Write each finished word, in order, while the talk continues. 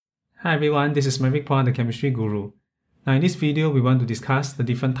Hi everyone, this is Maverick Pua, the Chemistry Guru. Now in this video, we want to discuss the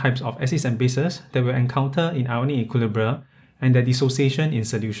different types of acids and bases that we'll encounter in ionic equilibria and their dissociation in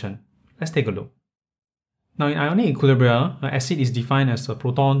solution. Let's take a look. Now in ionic equilibria, an acid is defined as a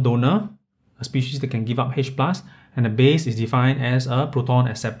proton donor, a species that can give up H+, and a base is defined as a proton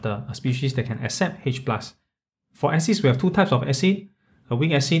acceptor, a species that can accept H+. For acids, we have two types of acid, a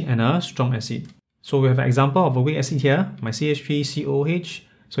weak acid and a strong acid. So we have an example of a weak acid here, my CH3COH.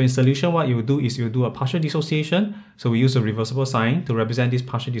 So in solution, what you will do is you will do a partial dissociation. So we use a reversible sign to represent this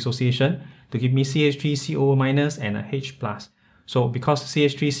partial dissociation to give me CH3COO- and a H+. So because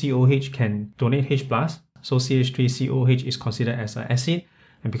CH3COH can donate H+, so CH3COH is considered as an acid.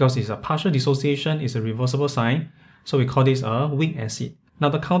 And because it's a partial dissociation, it's a reversible sign, so we call this a weak acid. Now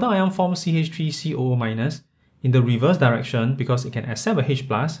the counter ion form CH3COO- in the reverse direction, because it can accept a H+,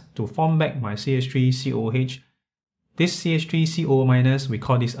 to form back my CH3COH. This CH3COO- we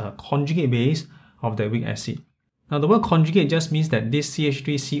call this a conjugate base of the weak acid. Now the word conjugate just means that this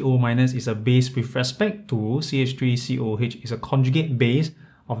CH3COO- is a base with respect to CH3COH. It's a conjugate base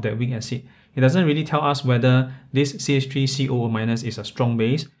of that weak acid. It doesn't really tell us whether this CH3COO- is a strong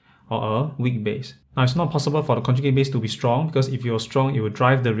base or a weak base. Now it's not possible for the conjugate base to be strong, because if you're strong, it will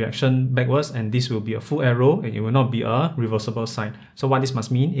drive the reaction backwards and this will be a full arrow and it will not be a reversible sign. So what this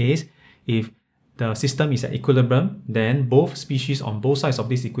must mean is, if the system is at equilibrium, then both species on both sides of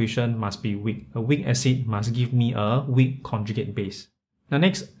this equation must be weak. A weak acid must give me a weak conjugate base. The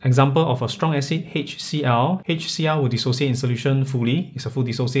next example of a strong acid, HCl. HCl will dissociate in solution fully. It's a full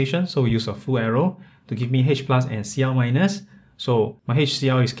dissociation, so we use a full arrow to give me H+ and Cl-. So my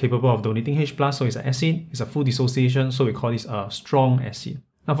HCl is capable of donating H+, so it's an acid. It's a full dissociation, so we call this a strong acid.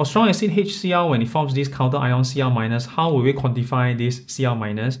 Now for strong acid HCl, when it forms this counter ion Cl-, how will we quantify this Cl-?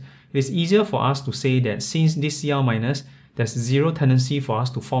 It is easier for us to say that since this Cl-, there's zero tendency for us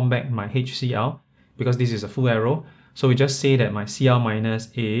to form back my HCl, because this is a full arrow. So we just say that my Cl-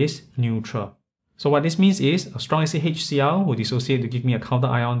 is neutral. So what this means is a strong acid HCl will dissociate to give me a counter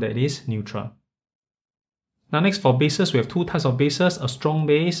ion that is neutral. Now next, for bases, we have two types of bases, a strong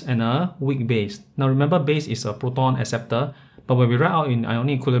base and a weak base. Now remember, base is a proton acceptor, but when we write out in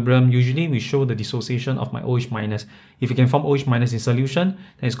ionic equilibrium, usually we show the dissociation of my OH-. If you can form OH- in solution,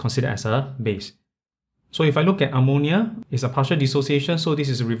 then it's considered as a base. So if I look at ammonia, it's a partial dissociation, so this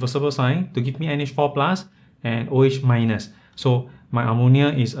is a reversible sign to give me NH4+ and OH-. So my ammonia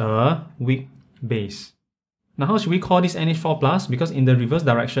is a weak base. Now how should we call this NH4+? Because in the reverse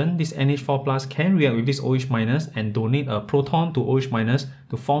direction, this NH4+ can react with this OH- and donate a proton to OH-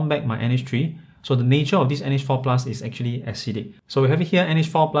 to form back my NH3. So the nature of this NH4+ is actually acidic. So we have it here,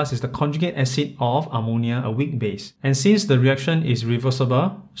 NH4+ is the conjugate acid of ammonia, a weak base. And since the reaction is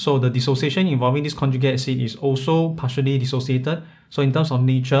reversible, so the dissociation involving this conjugate acid is also partially dissociated. So in terms of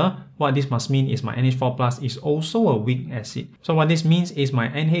nature, what this must mean is my NH4+ is also a weak acid. So what this means is my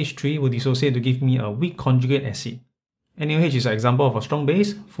NH3 will dissociate to give me a weak conjugate acid. NaOH is an example of a strong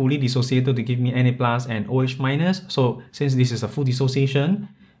base, fully dissociated to give me Na+ and OH-. So since this is a full dissociation,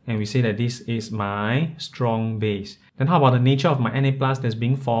 and we say that this is my strong base. Then how about the nature of my Na+ that's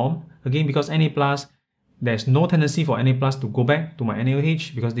being formed? Again, because Na+, there's no tendency for Na+ to go back to my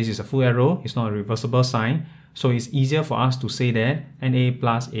NaOH, because this is a full arrow, it's not a reversible sign. So it's easier for us to say that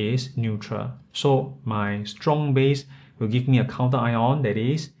Na+ is neutral. So my strong base will give me a counter ion that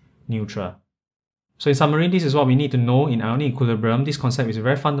is neutral. So in summary, this is what we need to know in ionic equilibrium. This concept is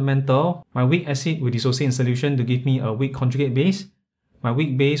very fundamental. My weak acid will dissociate in solution to give me a weak conjugate base. My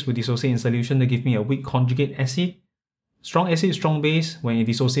weak base will dissociate in solution to give me a weak conjugate acid. Strong acid, strong base, when it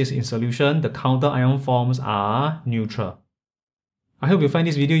dissociates in solution, the counter ion forms are neutral. I hope you find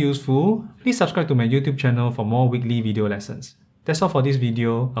this video useful. Please subscribe to my YouTube channel for more weekly video lessons. That's all for this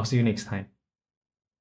video. I'll see you next time.